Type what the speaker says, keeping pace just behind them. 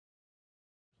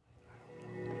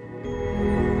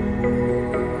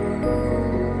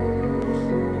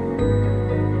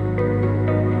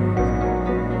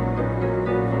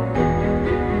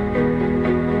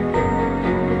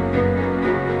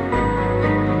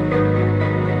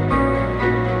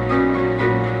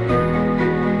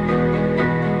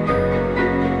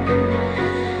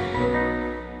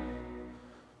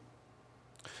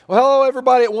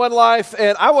everybody at One Life,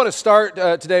 and I want to start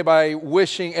today by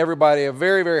wishing everybody a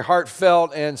very, very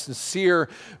heartfelt and sincere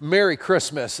Merry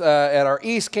Christmas at our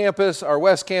East Campus, our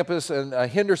West Campus, and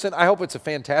Henderson. I hope it's a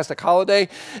fantastic holiday,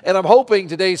 and I'm hoping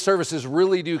today's services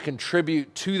really do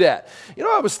contribute to that. You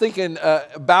know, I was thinking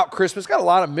about Christmas, got a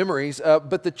lot of memories,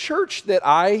 but the church that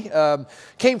I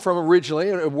came from originally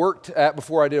and worked at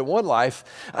before I did One Life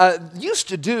used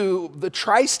to do the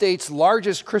Tri-State's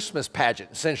largest Christmas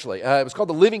pageant, essentially. It was called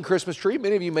the Living Christmas Tree.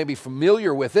 Many of you may be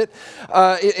familiar with it.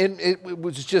 And it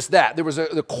was just that. There was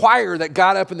the choir that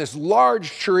got up in this large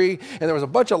tree, and there was a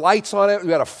bunch of lights on it.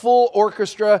 We had a full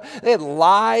orchestra. They had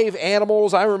live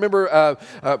animals. I remember a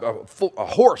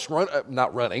horse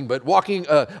not running, but walking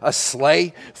a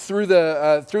sleigh through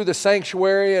the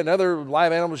sanctuary, and other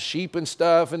live animals, sheep and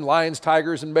stuff, and lions,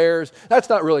 tigers, and bears. That's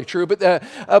not really true, but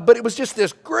it was just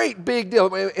this great big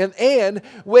deal. And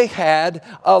we had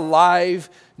a live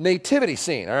nativity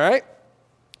scene, all right?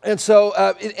 And so,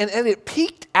 it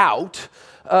peaked out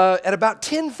at about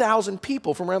 10,000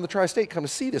 people from around the Tri-State come to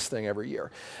see this thing every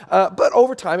year. But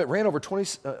over time, it ran over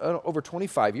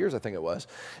 25 years, I think it was.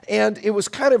 And it was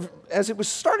kind of, as it was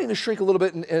starting to shrink a little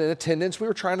bit in attendance, we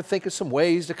were trying to think of some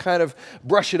ways to kind of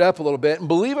brush it up a little bit. And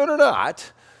believe it or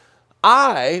not,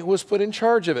 I was put in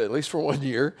charge of it, at least for 1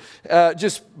 year,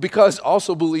 just because,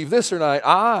 also believe this or not,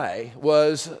 I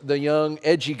was the young,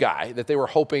 edgy guy that they were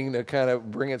hoping to kind of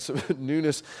bring in some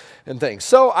newness and things.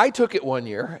 So I took it 1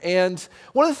 year, and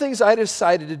one of the things I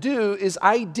decided to do is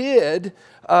I did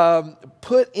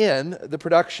put in the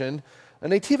production a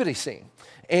nativity scene.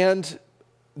 And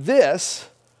this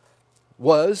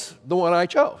was the one I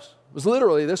chose. It was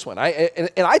literally this one. And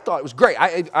I thought it was great.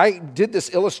 I did this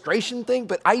illustration thing,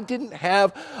 but I didn't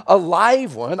have a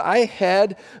live one. I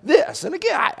had this. And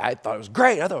again, I thought it was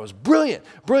great. I thought it was brilliant.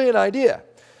 Brilliant idea.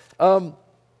 Well,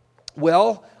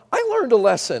 I learned a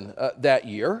lesson that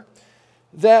year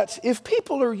that if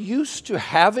people are used to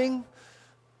having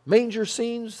manger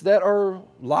scenes that are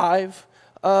live,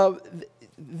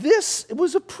 this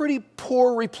was a pretty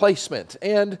poor replacement,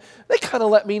 and they kind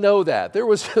of let me know that. There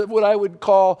was what I would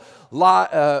call,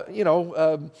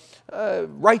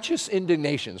 righteous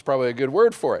indignation is probably a good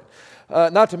word for it.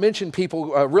 Not to mention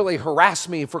people really harass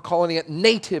me for calling it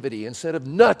nativity instead of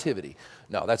nativity.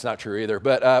 No, that's not true either.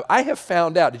 But I have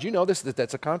found out, did you know this, that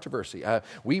that's a controversy?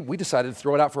 We decided to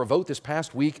throw it out for a vote this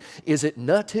past week. Is it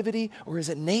nativity or is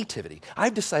it nativity?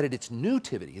 I've decided it's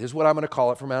newtivity. This is what I'm going to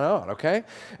call it from now on, okay?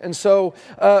 And so,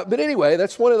 but anyway,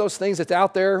 that's one of those things that's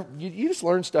out there. You just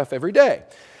learn stuff every day.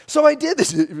 So I did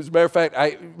this. As a matter of fact,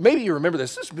 maybe you remember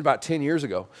this. This was about 10 years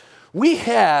ago. We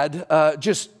had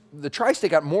the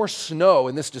Tri-State got more snow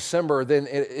in this December than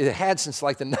it had since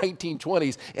like the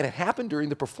 1920s, and it happened during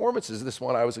the performances, this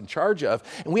one I was in charge of,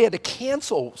 and we had to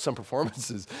cancel some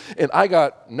performances. And I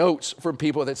got notes from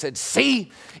people that said,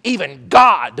 see, even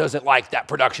God doesn't like that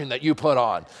production that you put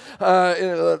on.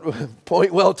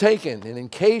 Point well taken. And in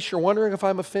case you're wondering if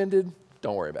I'm offended,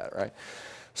 don't worry about it, right?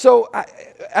 So I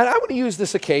want to use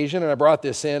this occasion, and I brought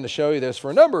this in to show you this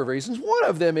for a number of reasons. One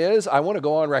of them is I want to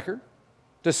go on record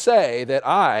to say that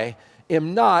I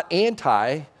am not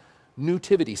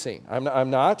anti-nativity scene. I'm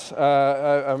not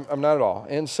at all.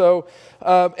 And so,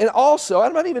 and also,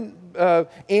 I'm not even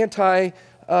anti-live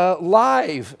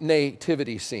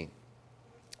nativity scene.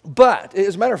 But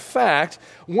as a matter of fact,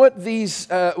 what they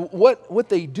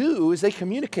do is they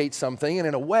communicate something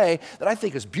in a way that I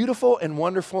think is beautiful and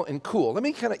wonderful and cool. Let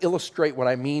me kind of illustrate what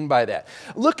I mean by that.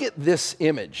 Look at this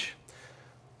image.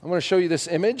 I'm going to show you this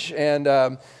image,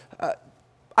 and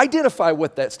identify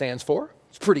what that stands for.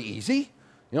 It's pretty easy.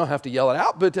 You don't have to yell it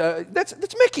out, but that's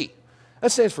Mickey. That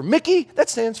stands for Mickey. That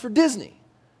stands for Disney.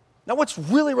 Now, what's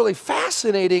really, really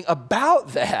fascinating about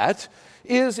that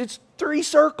is it's three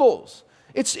circles.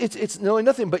 It's really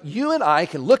nothing, but you and I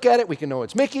can look at it. We can know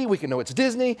it's Mickey. We can know it's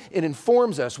Disney. It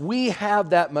informs us. We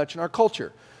have that much in our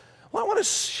culture. Well, I want to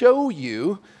show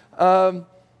you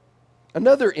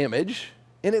another image,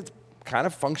 and it kind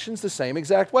of functions the same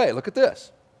exact way. Look at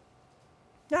this.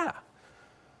 Yeah,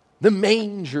 the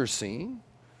manger scene,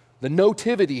 the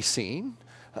nativity scene,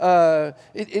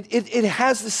 it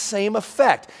has the same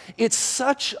effect. It's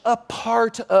such a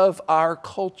part of our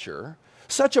culture,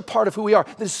 such a part of who we are,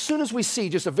 that as soon as we see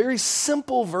just a very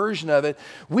simple version of it,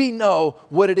 we know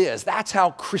what it is. That's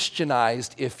how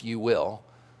Christianized, if you will,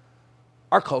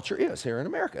 our culture is here in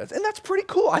America. And that's pretty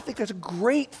cool. I think that's a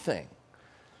great thing.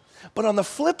 But on the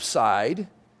flip side,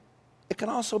 it can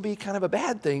also be kind of a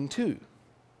bad thing too.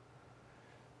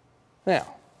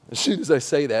 Now, as soon as I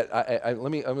say that,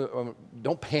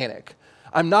 don't panic.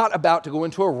 I'm not about to go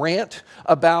into a rant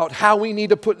about how we need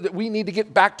to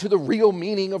get back to the real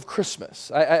meaning of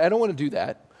Christmas. I don't want to do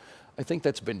that. I think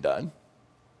that's been done.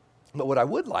 But what I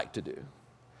would like to do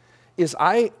is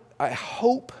I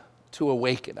hope to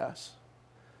awaken us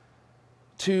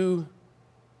to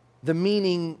the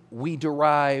meaning we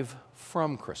derive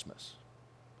from Christmas.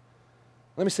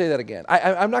 Let me say that again.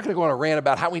 I'm not going to go on a rant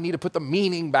about how we need to put the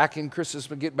meaning back in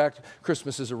Christmas and get back to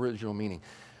Christmas's original meaning.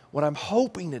 What I'm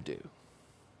hoping to do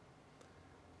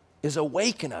is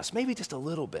awaken us, maybe just a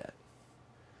little bit,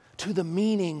 to the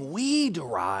meaning we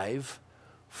derive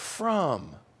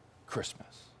from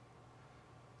Christmas.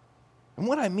 And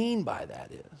what I mean by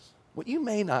that is, what you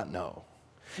may not know,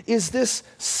 is this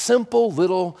simple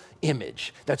little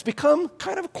image that's become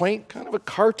kind of quaint, kind of a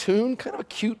cartoon, kind of a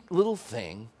cute little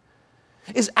thing,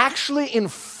 is actually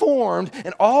informed,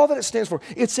 and all that it stands for,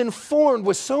 it's informed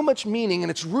with so much meaning,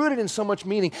 and it's rooted in so much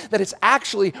meaning that it's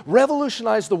actually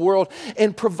revolutionized the world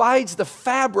and provides the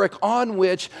fabric on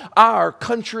which our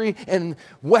country and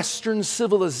Western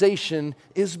civilization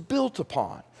is built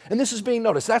upon. And this is being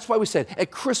noticed. That's why we said at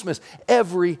Christmas,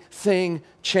 everything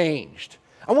changed.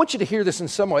 I want you to hear this in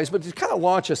some ways, but to kind of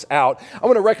launch us out, I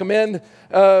want to recommend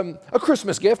a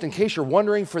Christmas gift in case you're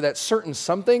wondering for that certain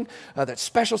something, that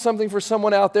special something for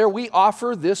someone out there. We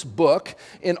offer this book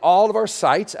in all of our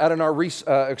sites out in our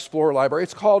Explorer library.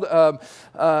 It's called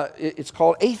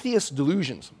Atheist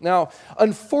Delusions. Now,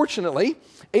 unfortunately,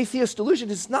 Atheist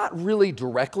Delusions is not really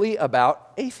directly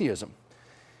about atheism.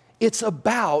 It's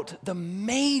about the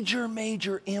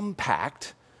major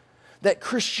impact that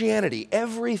Christianity,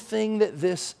 everything that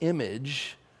this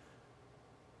image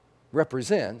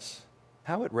represents,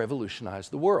 how it revolutionized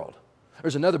the world.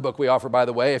 There's another book we offer, by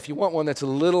the way. If you want one that's a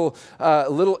little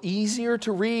easier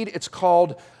to read, it's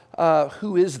called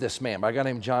Who Is This Man? by a guy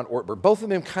named John Ortberg. Both of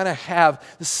them kind of have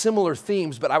similar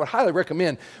themes, but I would highly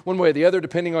recommend one way or the other,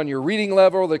 depending on your reading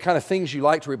level, the kind of things you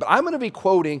like to read. But I'm going to be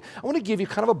quoting, I want to give you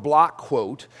kind of a block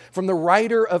quote from the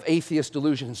writer of Atheist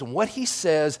Delusions and what he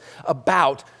says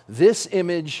about this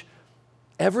image,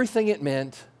 everything it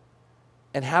meant,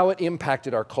 and how it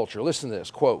impacted our culture. Listen to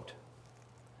this, quote,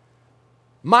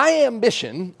 "My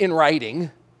ambition in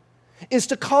writing is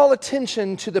to call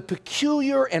attention to the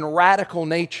peculiar and radical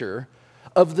nature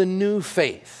of the new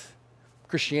faith,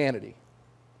 Christianity,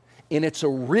 in its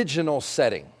original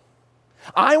setting.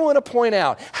 I want to point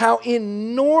out how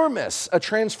enormous a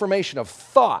transformation of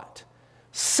thought,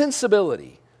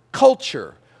 sensibility,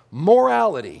 culture,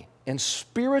 morality, and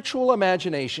spiritual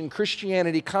imagination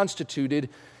Christianity constituted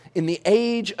in the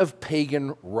age of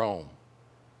pagan Rome.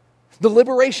 The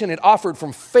liberation it offered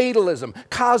from fatalism,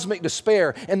 cosmic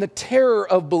despair, and the terror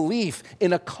of belief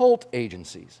in occult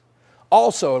agencies.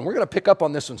 Also, and we're going to pick up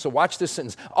on this one, so watch this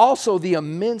sentence. Also, the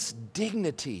immense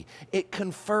dignity it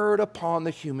conferred upon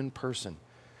the human person.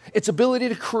 Its ability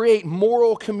to create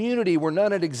moral community where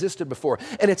none had existed before.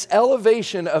 And its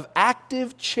elevation of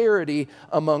active charity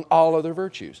among all other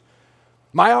virtues.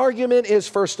 My argument is,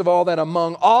 first of all, that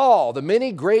among all the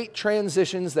many great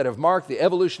transitions that have marked the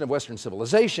evolution of Western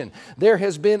civilization, there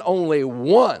has been only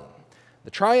one,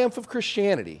 the triumph of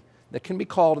Christianity, that can be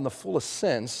called in the fullest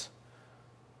sense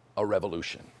a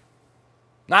revolution."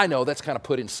 Now, I know that's kind of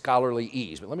put in scholarly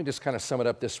ease, but let me just kind of sum it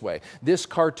up this way. This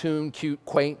cartoon, cute,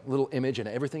 quaint little image and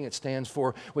everything it stands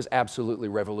for was absolutely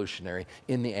revolutionary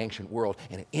in the ancient world,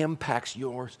 and it impacts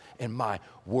yours and my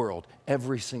world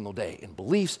every single day. And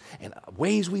beliefs and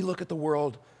ways we look at the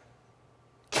world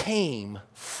came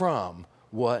from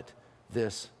what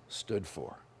this stood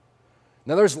for.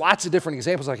 Now, there's lots of different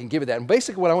examples I can give you that. And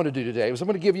basically what I want to do today is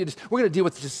we're going to deal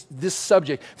with this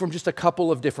subject from just a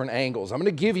couple of different angles. I'm going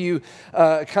to give you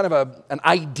kind of an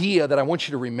idea that I want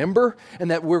you to remember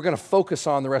and that we're going to focus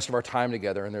on the rest of our time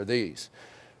together, and they're these.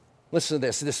 Listen to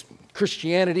this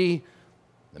Christianity,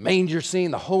 the manger scene,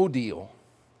 the whole deal.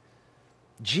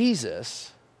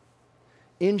 Jesus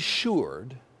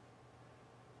ensured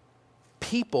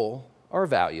people are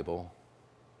valuable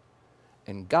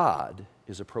and God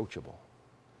is approachable.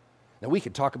 Now, we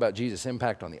could talk about Jesus'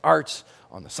 impact on the arts,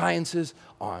 on the sciences,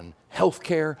 on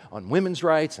healthcare, on women's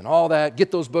rights, and all that.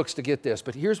 Get those books to get this.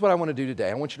 But here's what I want to do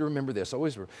today. I want you to remember this.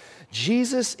 Always remember.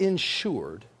 Jesus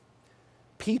ensured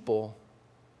people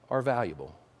are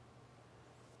valuable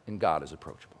and God is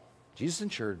approachable. Jesus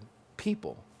ensured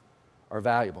people are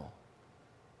valuable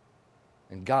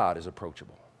and God is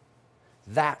approachable.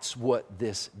 That's what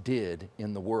this did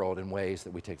in the world in ways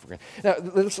that we take for granted. Now,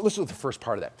 let's look at the first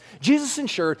part of that. Jesus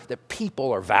ensured that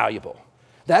people are valuable.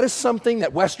 That is something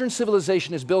that Western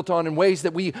civilization is built on in ways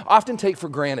that we often take for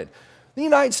granted. The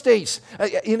United States,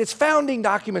 in its founding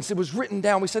documents, it was written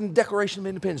down, we said in the Declaration of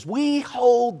Independence, we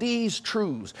hold these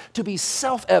truths to be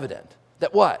self-evident,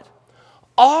 that what?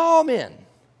 All men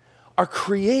are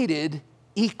created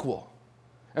equal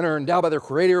and are endowed by their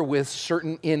Creator with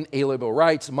certain inalienable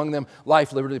rights, among them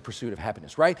life, liberty, the pursuit of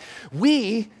happiness, right?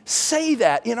 We say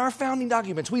that in our founding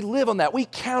documents. We live on that. We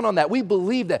count on that. We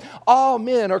believe that all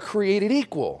men are created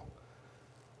equal.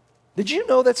 Did you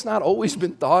know that's not always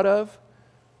been thought of?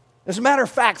 As a matter of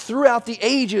fact, throughout the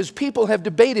ages, people have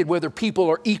debated whether people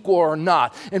are equal or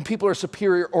not, and people are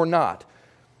superior or not.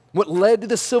 What led to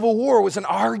the Civil War was an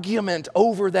argument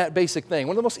over that basic thing.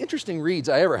 One of the most interesting reads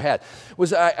I ever had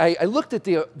was I looked at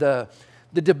the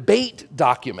debate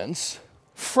documents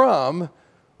from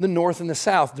the North and the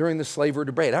South during the slavery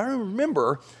debate. I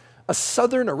remember a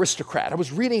Southern aristocrat. I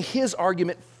was reading his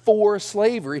argument for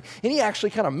slavery, and he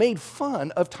actually kind of made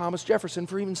fun of Thomas Jefferson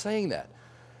for even saying that.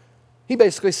 He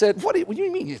basically said, what do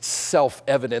you mean it's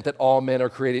self-evident that all men are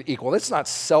created equal? That's not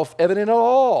self-evident at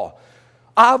all.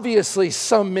 Obviously,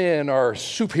 some men are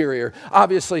superior.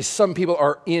 Obviously, some people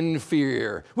are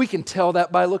inferior. We can tell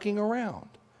that by looking around.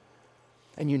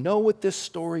 And you know what this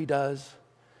story does?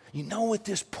 You know what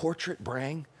this portrait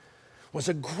bring? Was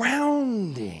a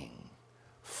grounding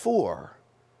for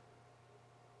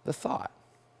the thought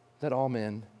that all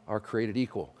men are created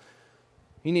equal.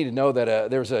 You need to know that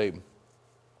there's a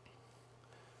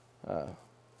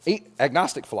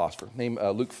agnostic philosopher named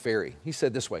Luke Ferry. He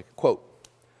said this way, quote,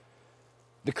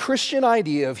 "The Christian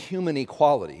idea of human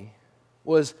equality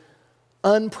was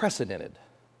unprecedented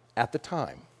at the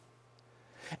time,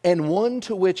 and one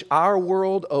to which our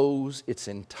world owes its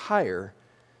entire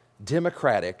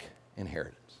democratic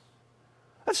inheritance."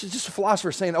 That's just a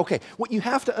philosopher saying, okay, what you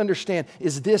have to understand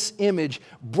is this image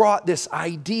brought this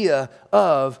idea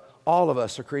of all of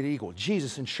us are created equal.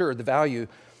 Jesus ensured the value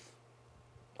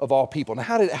of all people. Now,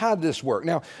 how did this work?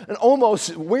 Now, and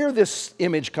almost where this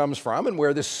image comes from and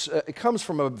where this, it comes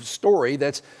from a story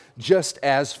that's just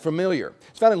as familiar.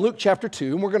 It's found in Luke chapter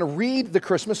 2, and we're going to read the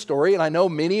Christmas story, and I know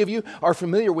many of you are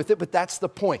familiar with it, but that's the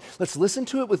point. Let's listen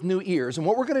to it with new ears, and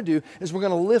what we're going to do is we're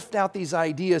going to lift out these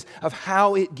ideas of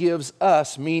how it gives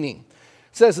us meaning.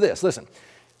 It says this, listen.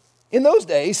 In those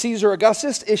days, Caesar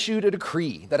Augustus issued a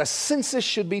decree that a census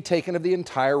should be taken of the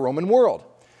entire Roman world.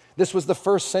 This was the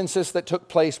first census that took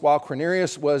place while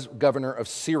Quirinius was governor of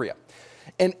Syria.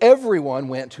 And everyone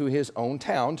went to his own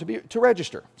town to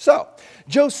register. So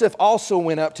Joseph also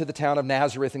went up to the town of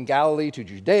Nazareth in Galilee, to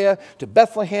Judea, to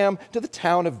Bethlehem, to the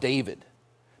town of David,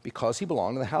 because he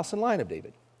belonged to the house and line of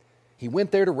David. He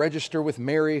went there to register with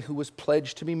Mary, who was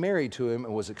pledged to be married to him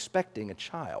and was expecting a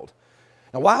child.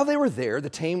 Now while they were there, the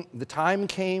time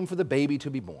came for the baby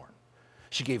to be born.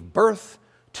 She gave birth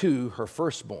to her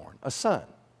firstborn, a son.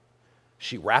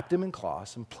 She wrapped him in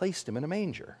cloths and placed him in a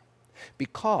manger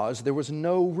because there was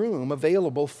no room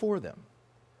available for them.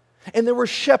 And there were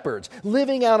shepherds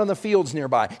living out in the fields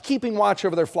nearby, keeping watch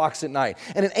over their flocks at night.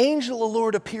 And an angel of the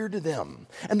Lord appeared to them,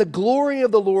 and the glory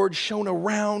of the Lord shone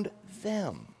around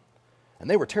them. And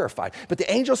they were terrified. But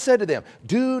the angel said to them,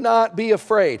 "Do not be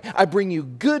afraid. I bring you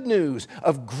good news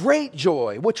of great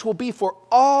joy, which will be for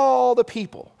all the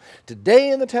people.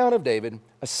 Today in the town of David,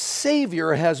 a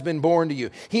Savior has been born to you.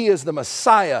 He is the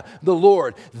Messiah, the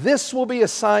Lord. This will be a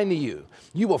sign to you.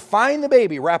 You will find the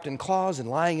baby wrapped in cloths and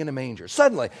lying in a manger."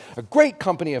 Suddenly, a great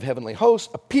company of heavenly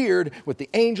hosts appeared with the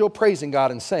angel, praising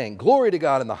God and saying, "Glory to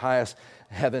God in the highest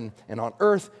heaven, and on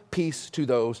earth peace to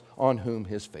those on whom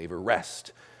his favor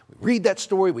rests." We read that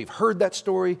story, we've heard that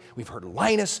story, we've heard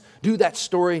Linus do that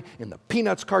story in the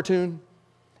Peanuts cartoon,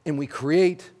 and we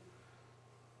create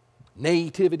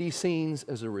nativity scenes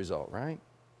as a result, right?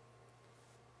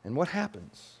 And what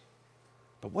happens?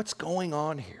 But what's going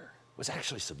on here was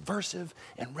actually subversive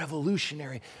and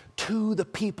revolutionary to the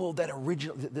people that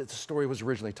the story was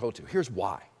originally told to. Here's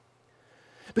why.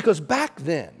 Because back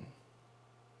then,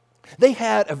 they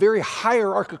had a very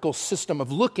hierarchical system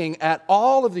of looking at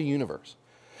all of the universe.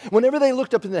 Whenever they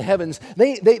looked up in the heavens,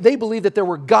 they believed that there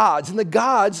were gods, and the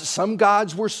gods, some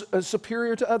gods were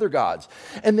superior to other gods.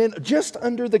 And then just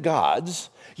under the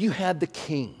gods, you had the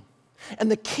king.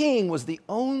 And the king was the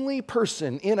only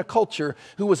person in a culture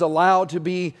who was allowed to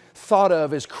be thought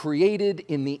of as created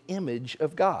in the image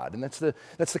of God. And that's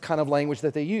the kind of language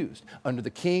that they used. Under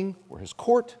the king were his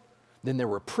court, then there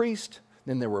were priests,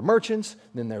 then there were merchants,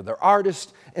 then there were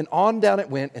artists, and on down it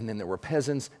went, and then there were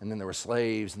peasants, and then there were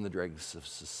slaves and the dregs of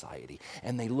society.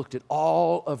 And they looked at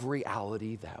all of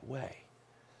reality that way.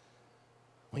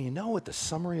 Well, you know what the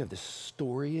summary of this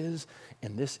story is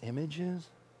and this image is?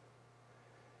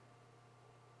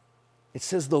 It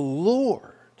says the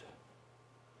Lord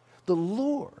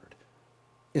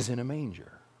is in a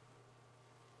manger.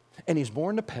 And he's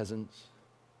born to peasants,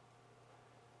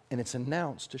 and it's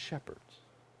announced to shepherds.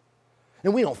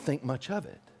 And we don't think much of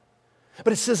it.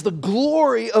 But it says the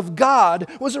glory of God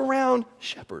was around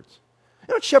shepherds.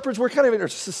 You know, shepherds were kind of in a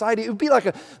society, it would be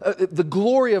like the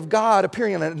glory of God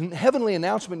appearing in a heavenly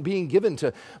announcement being given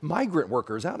to migrant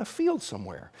workers out in a field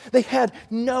somewhere. They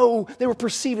were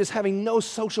perceived as having no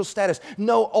social status,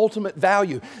 no ultimate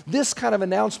value. This kind of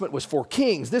announcement was for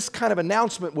kings. This kind of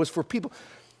announcement was for people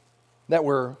that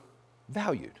were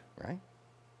valued, right?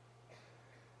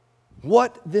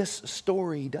 What this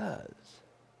story does,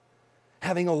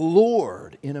 having a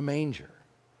Lord in a manger,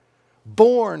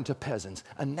 born to peasants,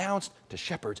 announced to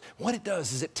shepherds, what it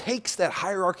does is it takes that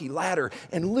hierarchy ladder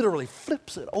and literally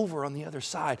flips it over on the other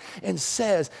side and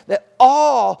says that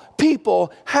all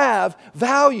people have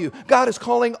value. God is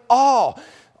calling all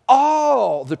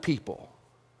the people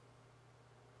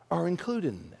are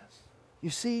included in this.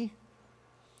 You see,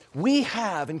 we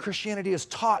have, and Christianity has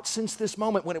taught since this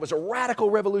moment when it was a radical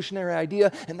revolutionary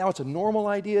idea, and now it's a normal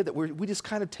idea that we just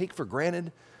kind of take for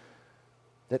granted,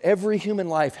 that every human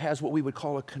life has what we would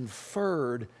call a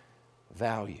conferred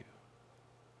value.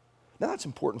 Now that's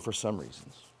important for some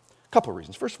reasons. A couple of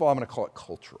reasons. First of all, I'm going to call it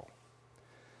cultural.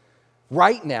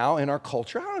 Right now in our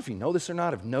culture, I don't know if you know this or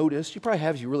not, have noticed, you probably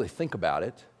have as you really think about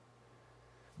it,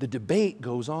 the debate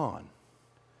goes on.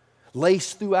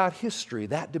 Laced throughout history,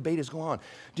 that debate is going on.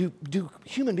 Do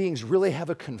human beings really have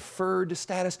a conferred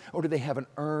status, or do they have an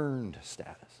earned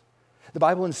status? The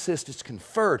Bible insists it's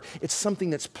conferred. It's something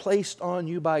that's placed on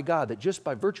you by God, that just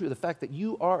by virtue of the fact that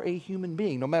you are a human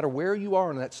being, no matter where you are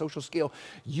on that social scale,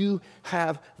 you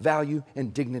have value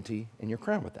and dignity, and you're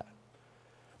crowned with that.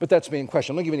 But that's being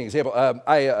questioned. Let me give you an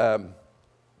example.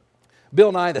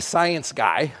 Bill Nye, the science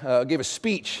guy, gave a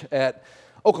speech at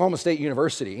Oklahoma State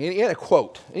University, and he had a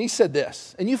quote, and he said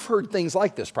this, and you've heard things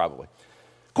like this probably.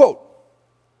 Quote,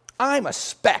 "I'm a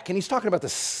speck," and he's talking about the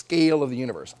scale of the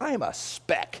universe. "I'm a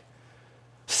speck,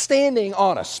 standing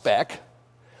on a speck,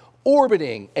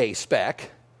 orbiting a speck,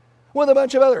 with a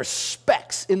bunch of other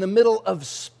specks in the middle of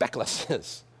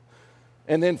specklessness."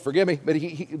 And then, forgive me, but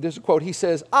there's a quote, he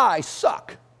says, "I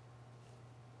suck."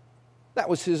 That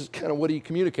was his kind of what he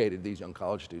communicated to these young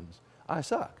college students. I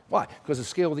suck. Why? Because the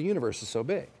scale of the universe is so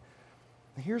big.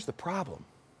 Now, here's the problem.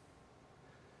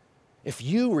 If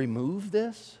you remove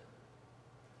this,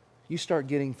 you start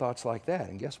getting thoughts like that.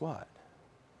 And guess what?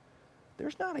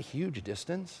 There's not a huge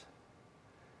distance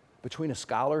between a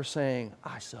scholar saying,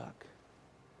 "I suck,"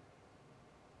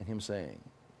 and him saying,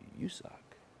 "You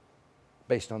suck,"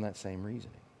 based on that same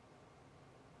reasoning.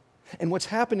 And what's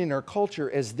happening in our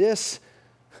culture as this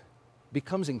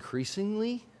becomes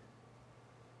increasingly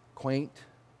quaint,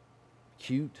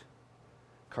 cute,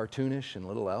 cartoonish, and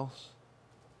little else,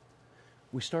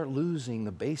 we start losing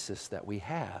the basis that we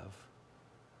have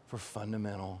for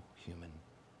fundamental human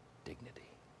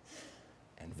dignity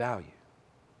and value.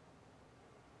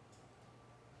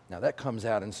 Now that comes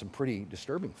out in some pretty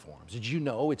disturbing forms. Did you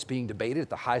know it's being debated at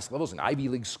the highest levels in Ivy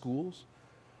League schools?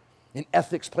 In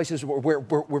ethics, places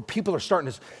where people are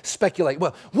starting to speculate,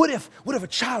 well, what if a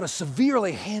child is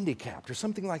severely handicapped or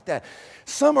something like that?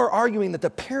 Some are arguing that the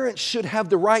parents should have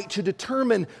the right to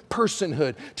determine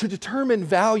personhood, to determine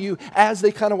value as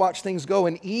they kind of watch things go,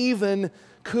 and even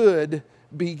could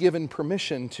be given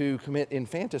permission to commit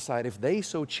infanticide if they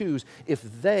so choose, if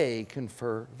they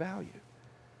confer value.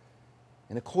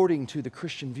 And according to the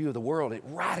Christian view of the world, it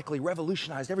radically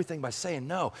revolutionized everything by saying,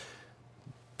 no,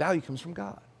 value comes from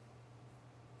God.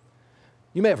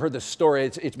 You may have heard this story.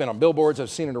 It's been on billboards. I've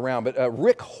seen it around. But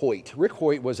Rick Hoyt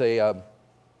was he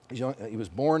was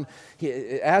born.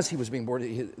 As he was being born,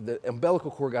 the umbilical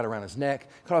cord got around his neck,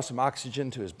 cut off some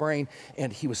oxygen to his brain,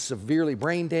 and he was severely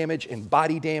brain damaged and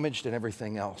body damaged and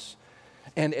everything else.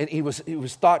 And he was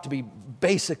thought to be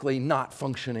basically not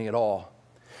functioning at all.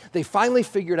 They finally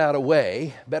figured out a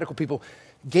way. Medical people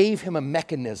gave him a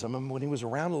mechanism when he was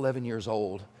around 11 years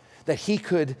old that he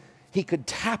could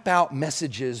tap out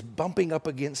messages bumping up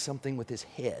against something with his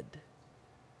head.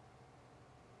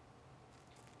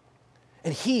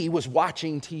 And he was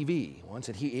watching TV once,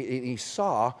 and he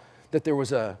saw that there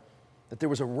was a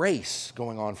race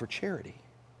going on for charity.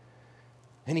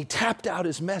 And he tapped out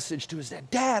his message to his dad.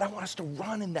 "Dad, I want us to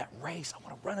run in that race. I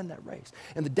want to run in that race."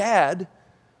 And the dad,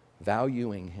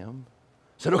 valuing him,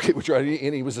 said, "Okay, we'll try."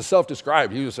 And he was a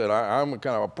self-described. He said, "I'm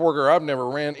kind of a poor girl. I've never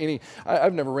ran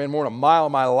more than a mile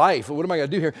in my life. What am I going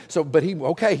to do here?" So, but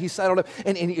he settled up,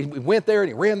 and he went there, and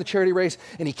he ran the charity race,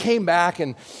 and he came back,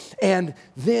 and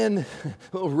then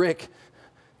little Rick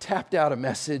tapped out a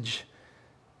message,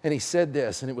 and he said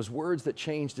this, and it was words that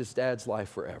changed his dad's life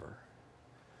forever.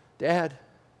 "Dad,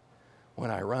 when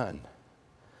I run,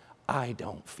 I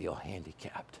don't feel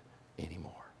handicapped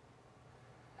anymore.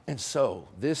 And so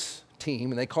this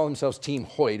team, and they call themselves Team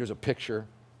Hoyt, there's a picture,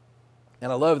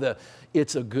 and I love the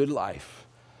It's a Good Life.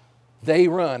 They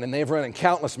run, and they've run in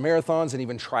countless marathons and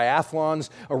even triathlons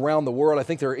around the world. I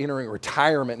think they're entering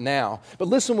retirement now. But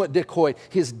listen what Dick Hoyt,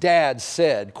 his dad,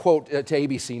 said, quote, to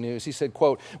ABC News. He said,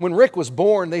 quote, when Rick was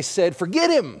born, they said,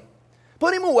 forget him.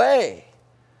 Put him away.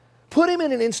 Put him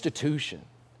in an institution.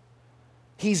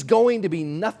 He's going to be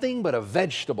nothing but a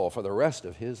vegetable for the rest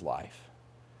of his life.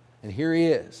 And here he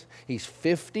is. He's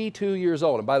 52 years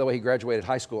old. And by the way, he graduated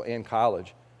high school and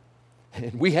college.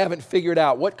 And we haven't figured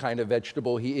out what kind of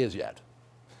vegetable he is yet.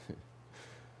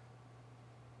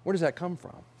 Where does that come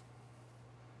from?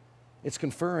 It's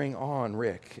conferring on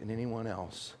Rick and anyone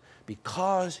else.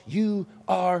 Because you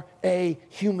are a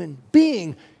human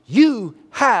being, you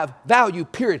have value,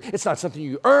 period. It's not something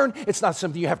you earn. It's not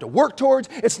something you have to work towards.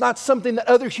 It's not something that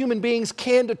other human beings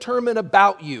can determine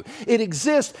about you. It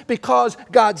exists because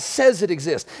God says it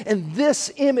exists. And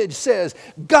this image says,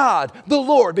 God, the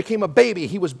Lord, became a baby.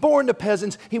 He was born to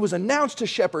peasants. He was announced to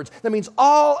shepherds. That means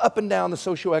all up and down the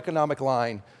socioeconomic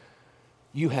line,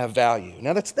 you have value.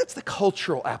 Now, that's the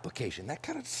cultural application. That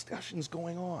kind of discussion is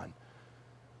going on.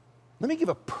 Let me give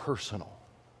a personal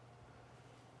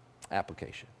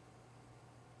application.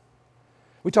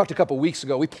 We talked a couple weeks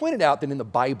ago, we pointed out that in the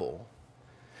Bible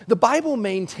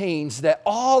maintains that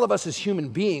all of us as human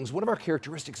beings, one of our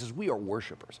characteristics is we are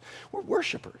worshipers. We're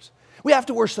worshipers. We have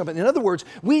to worship something. In other words,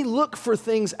 we look for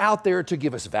things out there to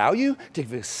give us value, to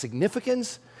give us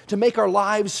significance, to make our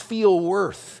lives feel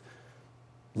worth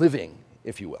living,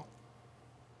 if you will.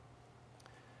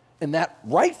 And that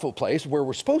rightful place where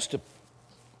we're supposed to,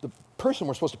 person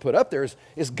we're supposed to put up there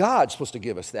is God supposed to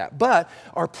give us that. But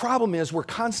our problem is we're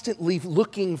constantly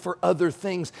looking for other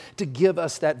things to give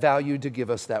us that value, to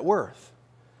give us that worth.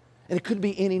 And it could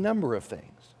be any number of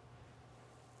things.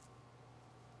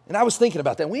 And I was thinking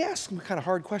about that. And we asked some kind of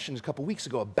hard questions a couple weeks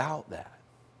ago about that.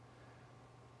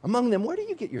 Among them, where do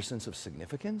you get your sense of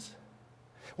significance?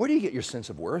 Where do you get your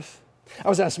sense of worth? I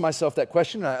was asking myself that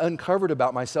question, and I uncovered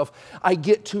about myself. I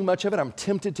get too much of it. I'm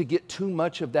tempted to get too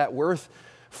much of that worth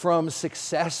from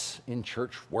success in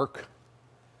church work.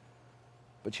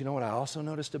 But you know what I also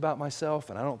noticed about myself,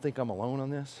 and I don't think I'm alone on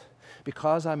this?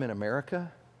 Because I'm in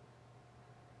America,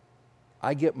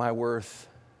 I get my worth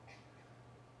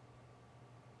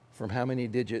from how many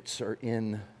digits are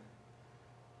in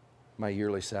my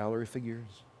yearly salary figures.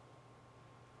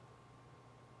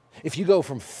 If you go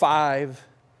from 5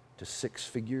 to 6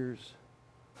 figures,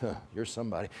 you're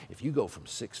somebody. If you go from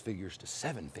 6 figures to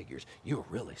 7 figures, you're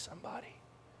really somebody.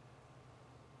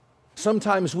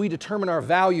 Sometimes we determine our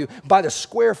value by the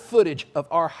square footage of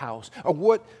our house or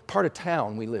what part of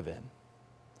town we live in.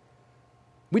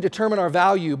 We determine our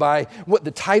value by what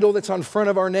the title that's on front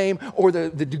of our name or the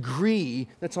degree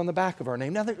that's on the back of our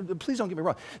name. Now, please don't get me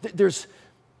wrong. There's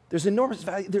enormous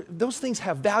value. Those things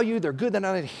have value. They're good. They're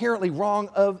not inherently wrong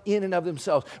in and of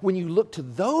themselves. When you look to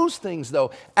those things,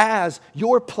 though, as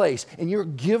your place and your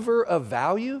giver of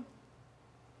value,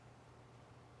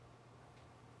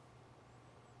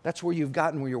 that's where you've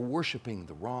gotten where you're worshiping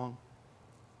the wrong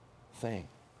thing.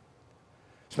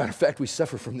 As a matter of fact, we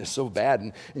suffer from this so bad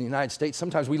in the United States.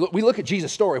 Sometimes we look at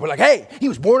Jesus' story. We're like, hey, he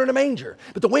was born in a manger.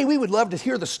 But the way we would love to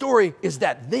hear the story is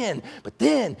that then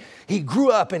he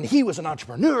grew up and he was an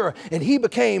entrepreneur and he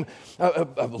became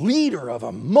a leader of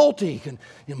a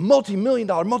multi-million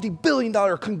dollar, multi-billion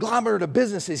dollar conglomerate of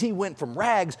businesses. He went from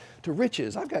rags to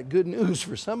riches. I've got good news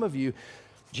for some of you.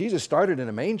 Jesus started in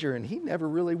a manger, and he never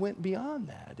really went beyond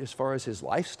that. As far as his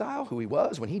lifestyle, who he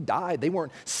was, when he died, they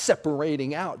weren't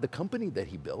separating out the company that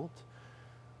he built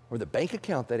or the bank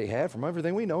account that he had. From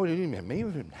everything we know, he may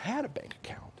have even had a bank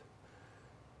account.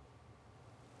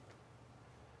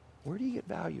 Where do you get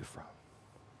value from?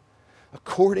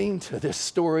 According to this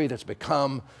story that's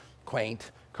become quaint,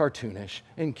 cartoonish,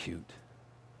 and cute,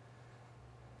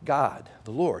 God,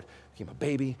 the Lord, became a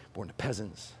baby, born to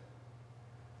peasants,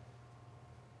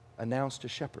 announced to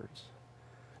shepherds.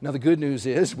 Now, the good news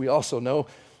is we also know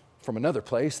from another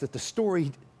place that the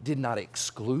story did not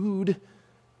exclude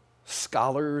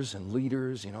scholars and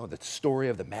leaders, the story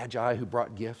of the Magi who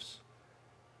brought gifts.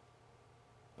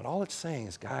 But all it's saying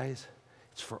is, guys,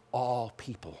 it's for all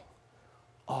people.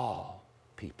 All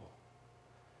people.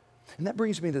 And that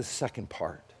brings me to the second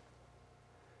part.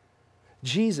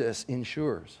 Jesus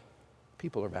ensures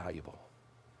people are valuable.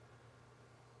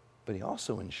 But he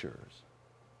also ensures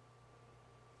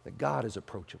that God is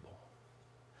approachable.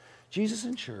 Jesus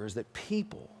ensures that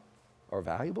people are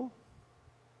valuable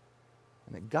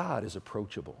and that God is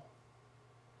approachable.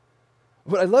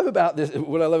 What I love about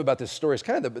this story is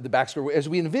kind of the backstory. As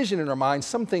we envision in our minds,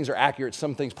 some things are accurate,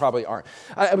 some things probably aren't.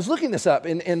 I was looking this up,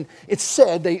 and it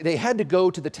said they had to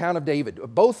go to the town of David.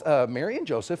 Both Mary and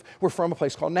Joseph were from a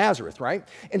place called Nazareth, right?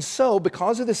 And so,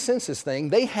 because of the census thing,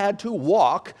 they had to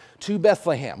walk to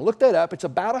Bethlehem. Look that up. It's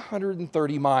about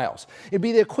 130 miles. It'd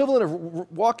be the equivalent of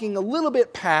walking a little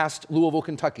bit past Louisville,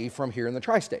 Kentucky, from here in the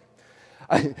tri-state.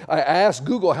 I asked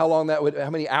Google how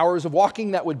many hours of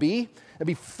walking that would be. That'd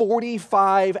be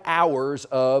 45 hours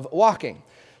of walking.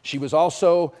 She was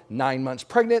also 9 months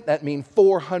pregnant. That means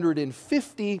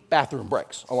 450 bathroom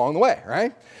breaks along the way,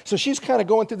 right? So she's kind of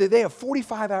going through they have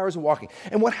 45 hours of walking.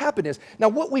 And what happened is, now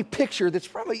what we picture that's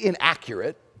probably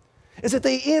inaccurate is that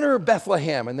they enter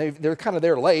Bethlehem, and they're kind of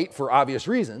there late for obvious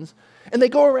reasons. And they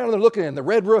go around and they're looking, and the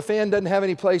Red Roof Inn doesn't have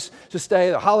any place to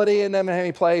stay. The Holiday Inn doesn't have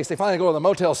any place. They finally go to the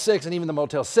Motel 6, and even the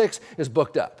Motel 6 is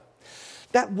booked up.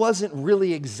 That wasn't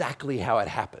really exactly how it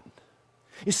happened.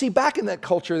 You see, back in that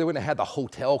culture, they wouldn't have had the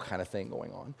hotel kind of thing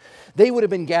going on. They would have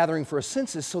been gathering for a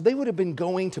census, so they would have been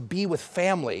going to be with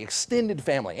family, extended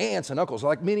family, aunts and uncles,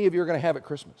 like many of you are going to have at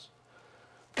Christmas.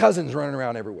 Cousins running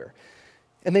around everywhere.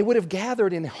 And they would have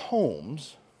gathered in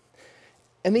homes.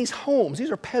 And these homes,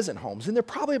 these are peasant homes, and they're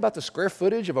probably about the square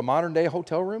footage of a modern-day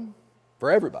hotel room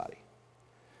for everybody.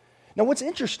 Now, what's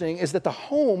interesting is that the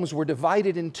homes were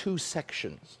divided in two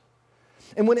sections.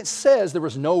 And when it says there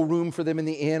was no room for them in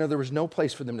the inn or there was no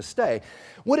place for them to stay,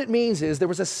 what it means is there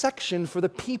was a section for the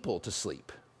people to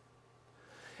sleep.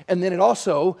 And then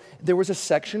there was a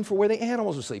section for where the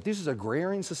animals would sleep. This is an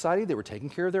agrarian society. They were taking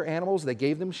care of their animals. They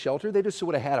gave them shelter. They just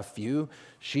would have had a few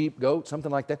sheep, goats,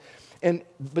 something like that. And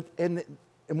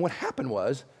what happened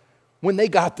was, when they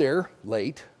got there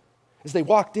late, is they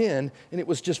walked in, and it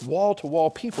was just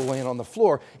wall-to-wall people laying on the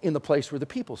floor in the place where the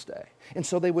people stay. And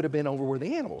so they would have been over where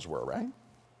the animals were, right?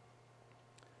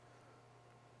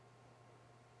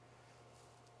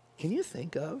 Can you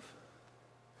think of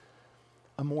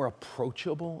a more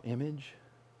approachable image?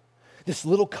 This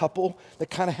little couple that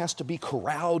kind of has to be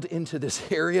corralled into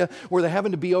this area where they're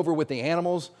having to be over with the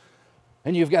animals.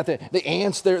 And you've got the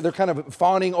aunts, they're kind of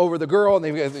fawning over the girl, and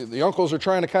they've got the uncles are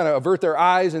trying to kind of avert their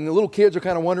eyes, and the little kids are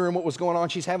kind of wondering what was going on.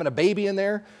 She's having a baby in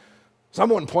there.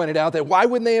 Someone pointed out that why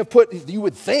wouldn't they have you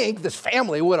would think this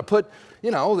family would have put,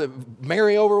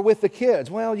 Mary over with the kids.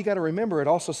 Well, you got to remember, it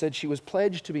also said she was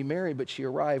pledged to be married, but she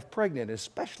arrived pregnant,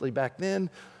 especially back then.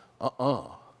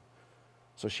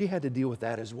 So she had to deal with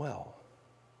that as well.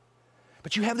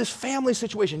 But you have this family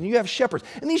situation, you have shepherds.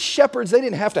 And these shepherds, they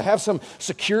didn't have to have some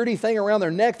security thing around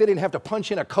their neck. They didn't have to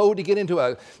punch in a code to get into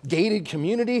a gated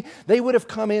community. They would have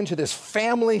come into this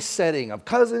family setting of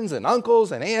cousins and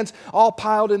uncles and aunts all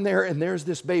piled in there, and there's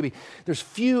this baby. There's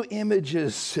few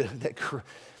images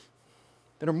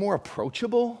that are more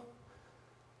approachable,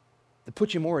 that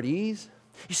put you more at ease.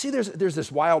 You see, there's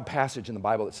this wild passage in the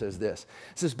Bible that says this.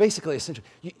 It says basically, essentially,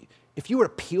 if you were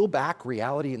to peel back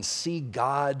reality and see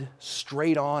God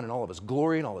straight on in all of his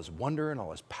glory and all his wonder and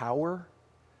all his power,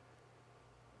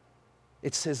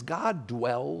 it says God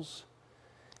dwells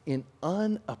in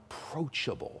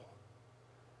unapproachable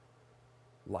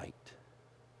light.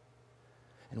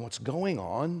 And what's going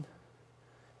on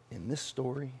in this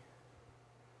story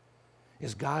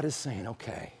is God is saying,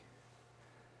 okay,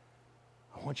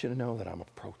 I want you to know that I'm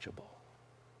approachable.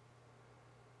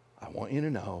 I want you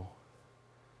to know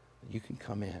that you can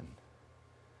come in.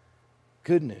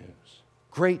 Good news,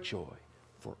 great joy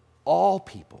for all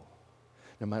people,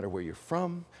 no matter where you're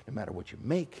from, no matter what you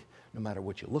make, no matter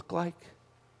what you look like.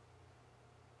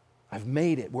 I've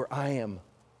made it where I am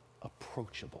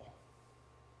approachable.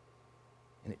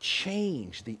 And it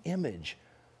changed the image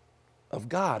of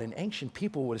God. And ancient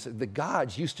people would have said the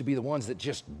gods used to be the ones that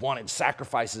just wanted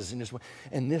sacrifices.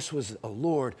 And this was a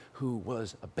Lord who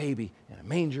was a baby in a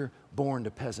manger, born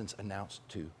to peasants, announced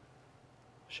to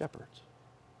shepherds.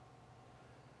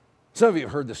 Some of you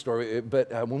have heard this story,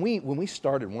 but when we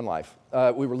started One Life,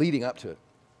 we were leading up to it.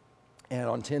 And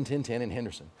on 10-10-10 in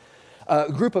Henderson, a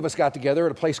group of us got together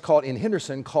at a place in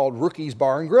Henderson called Rookie's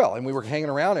Bar and Grill. And we were hanging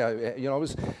around, I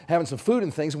was having some food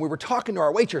and things, and we were talking to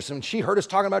our waitress, and she heard us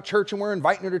talking about church, and we're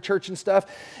inviting her to church and stuff.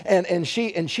 And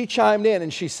she chimed in,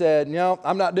 and she said, no,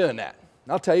 I'm not doing that.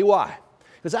 And I'll tell you why.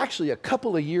 Because actually a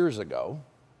couple of years ago,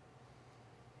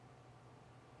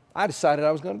 I decided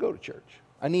I was going to go to church.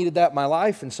 I needed that in my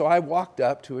life, and so I walked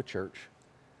up to a church,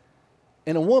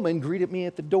 and a woman greeted me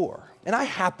at the door. And I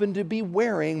happened to be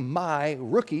wearing my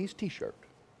Rookie's t-shirt.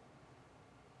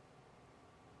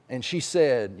 And she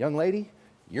said, young lady,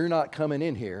 you're not coming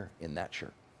in here in that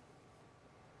shirt.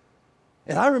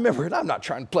 And I remember, and I'm not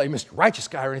trying to play Mr. Righteous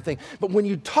Guy or anything, but when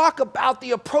you talk about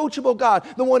the approachable God,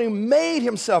 the one who made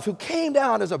himself, who came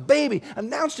down as a baby,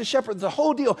 announced to shepherds the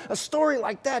whole deal, a story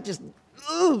like that just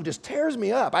tears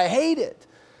me up. I hate it.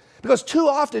 Because too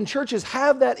often churches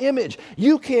have that image.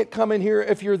 You can't come in here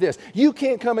if you're this. You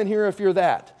can't come in here if you're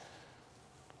that.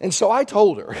 And so I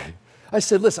told her, I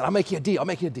said, listen, I'll make you a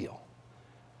deal.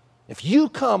 If you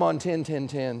come on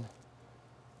 10-10-10,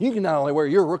 you can not only wear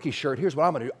your rookie shirt, here's what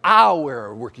I'm going to do. I'll wear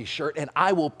a rookie shirt, and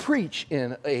I will preach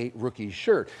in a rookie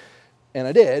shirt. And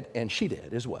I did, and she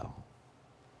did as well.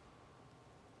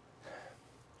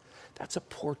 That's a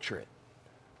portrait.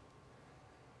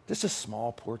 Just a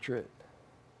small portrait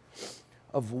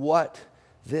of what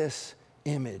this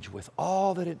image, with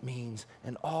all that it means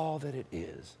and all that it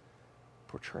is,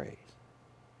 portrays.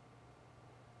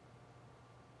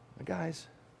 Now, guys,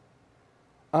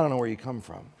 I don't know where you come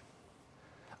from.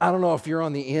 I don't know if you're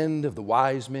on the end of the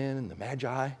wise men and the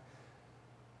magi.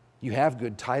 You have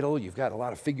good title, you've got a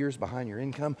lot of figures behind your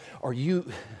income, or you're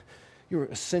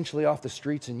essentially off the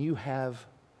streets and you have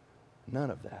none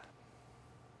of that.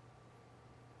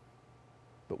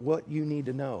 But what you need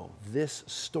to know, this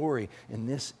story and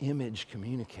this image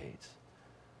communicates,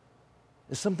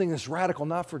 is something that's radical,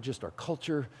 not for just our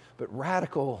culture, but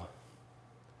radical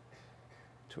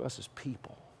to us as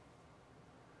people.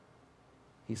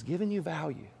 He's given you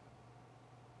value.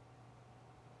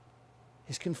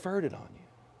 He's conferred it on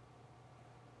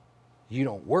you. You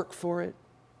don't work for it.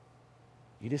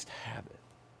 You just have it.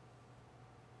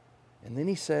 And then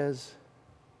he says,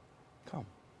 come.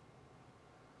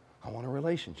 I want a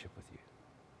relationship with you.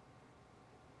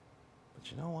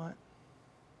 But you know what?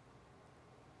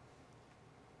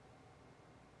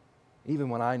 Even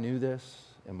when I knew this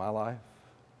in my life,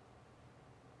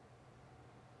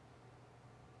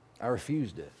 I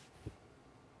refused it.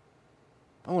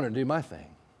 I wanted to do my thing.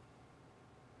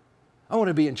 I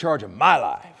wanted to be in charge of my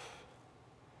life.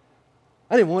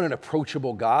 I didn't want an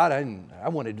approachable God. I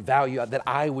wanted value that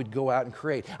I would go out and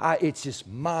create. It's just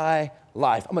my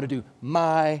life. I'm going to do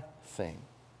my thing.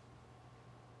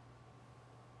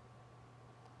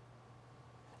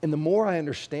 And the more I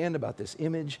understand about this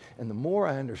image, and the more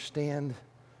I understand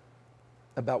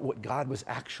about what God was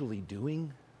actually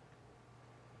doing,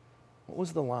 what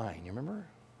was the line? You remember?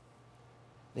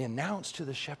 They announced to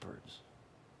the shepherds,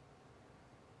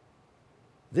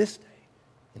 this day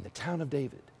in the town of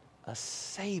David, a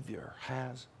Savior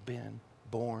has been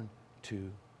born to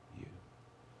you.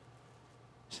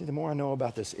 See, the more I know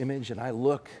about this image and I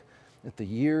look at the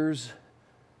years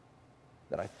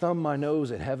that I thumbed my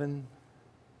nose at heaven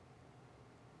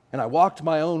and I walked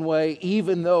my own way,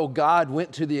 even though God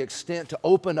went to the extent to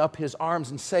open up his arms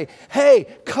and say, hey,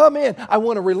 come in. I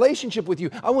want a relationship with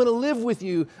you. I want to live with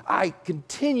you. I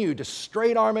continue to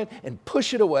straight arm it and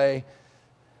push it away,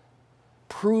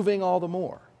 proving all the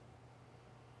more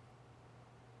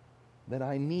that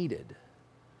I needed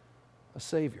a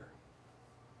Savior.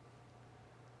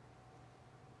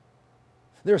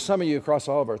 There are some of you across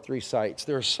all of our 3 sites.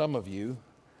 There are some of you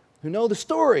who know the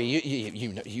story.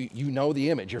 You know the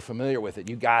image. You're familiar with it.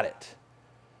 You got it.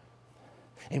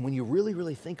 And when you really,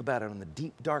 really think about it on the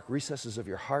deep, dark recesses of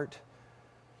your heart,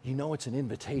 you know it's an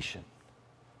invitation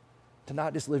to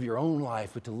not just live your own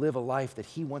life, but to live a life that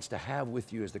he wants to have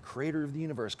with you as the creator of the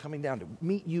universe, coming down to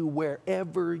meet you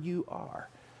wherever you are.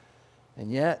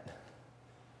 And yet,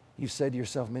 you've said to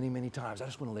yourself many, many times, I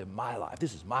just want to live my life.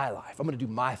 This is my life. I'm going to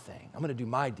do my thing. I'm going to do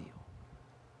my deal.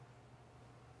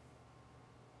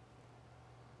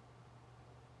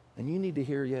 And you need to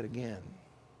hear yet again,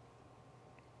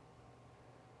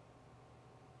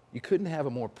 you couldn't have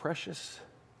a more precious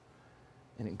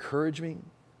and encouraging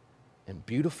and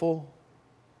beautiful,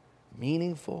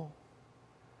 meaningful,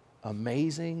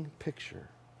 amazing picture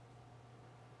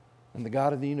than the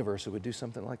God of the universe who would do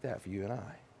something like that for you and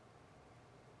I.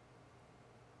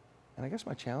 And I guess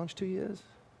my challenge to you is,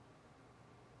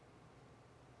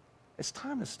 it's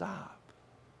time to stop.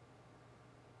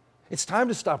 It's time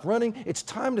to stop running. It's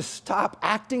time to stop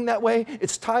acting that way.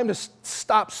 It's time to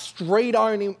stop straight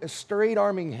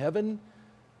arming heaven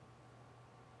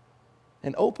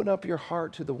and open up your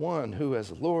heart to the one who, as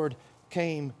Lord,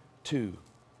 came to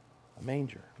a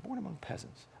manger, born among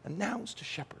peasants, announced to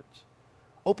shepherds.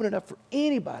 Open it up for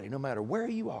anybody, no matter where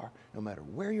you are, no matter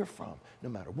where you're from, no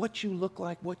matter what you look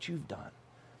like, what you've done.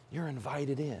 You're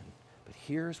invited in. But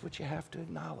here's what you have to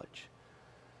acknowledge,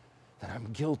 that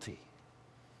I'm guilty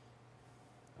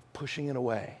of pushing it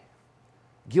away,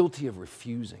 guilty of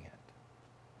refusing it,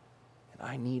 and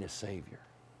I need a Savior.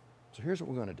 So here's what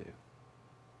we're going to do.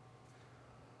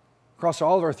 Across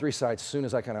all of our 3 sites, as soon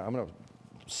as I'm going to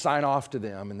sign off to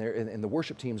them, and the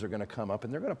worship teams are going to come up,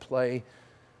 and they're going to play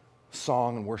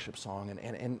song and worship song,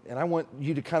 and I want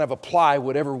you to kind of apply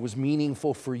whatever was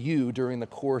meaningful for you during the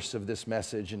course of this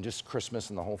message and just Christmas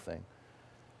and the whole thing.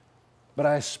 But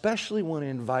I especially want to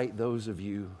invite those of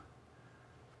you,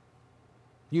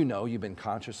 you've been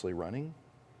consciously running.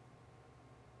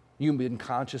 You've been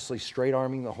consciously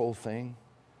straight-arming the whole thing.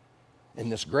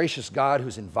 And this gracious God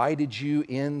who's invited you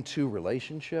into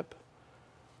relationship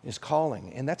is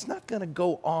calling. And that's not going to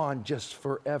go on just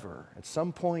forever. At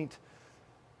some point,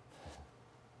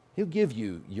 He'll give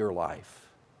you your life,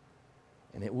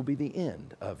 and it will be the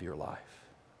end of your life.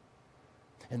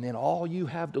 And then all you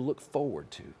have to look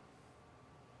forward to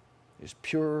is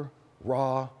pure,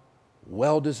 raw,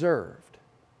 well-deserved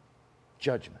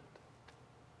judgment.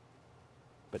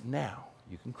 But now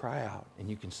you can cry out and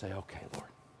you can say, okay, Lord,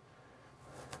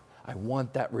 I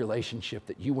want that relationship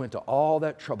that you went to all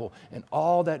that trouble and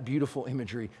all that beautiful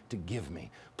imagery to give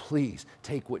me. Please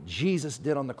take what Jesus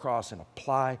did on the cross and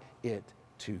apply it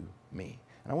to me.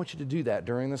 And I want you to do that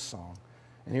during this song.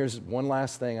 And here's one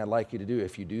last thing I'd like you to do.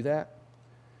 If you do that,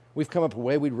 we've come up with a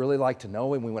way we'd really like to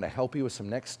know, and we want to help you with some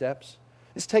next steps.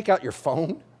 Just take out your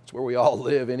phone. It's where we all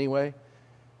live anyway.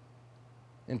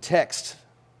 And text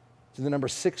to the number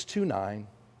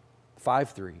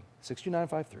 62953.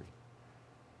 62953.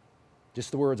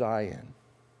 Just the words I in,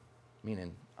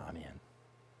 meaning I'm in.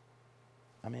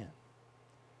 I'm in.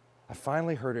 I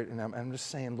finally heard it, and I'm just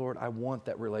saying, Lord, I want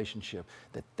that relationship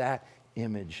that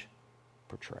image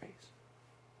portrays.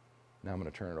 Now I'm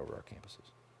going to turn it over to our campuses.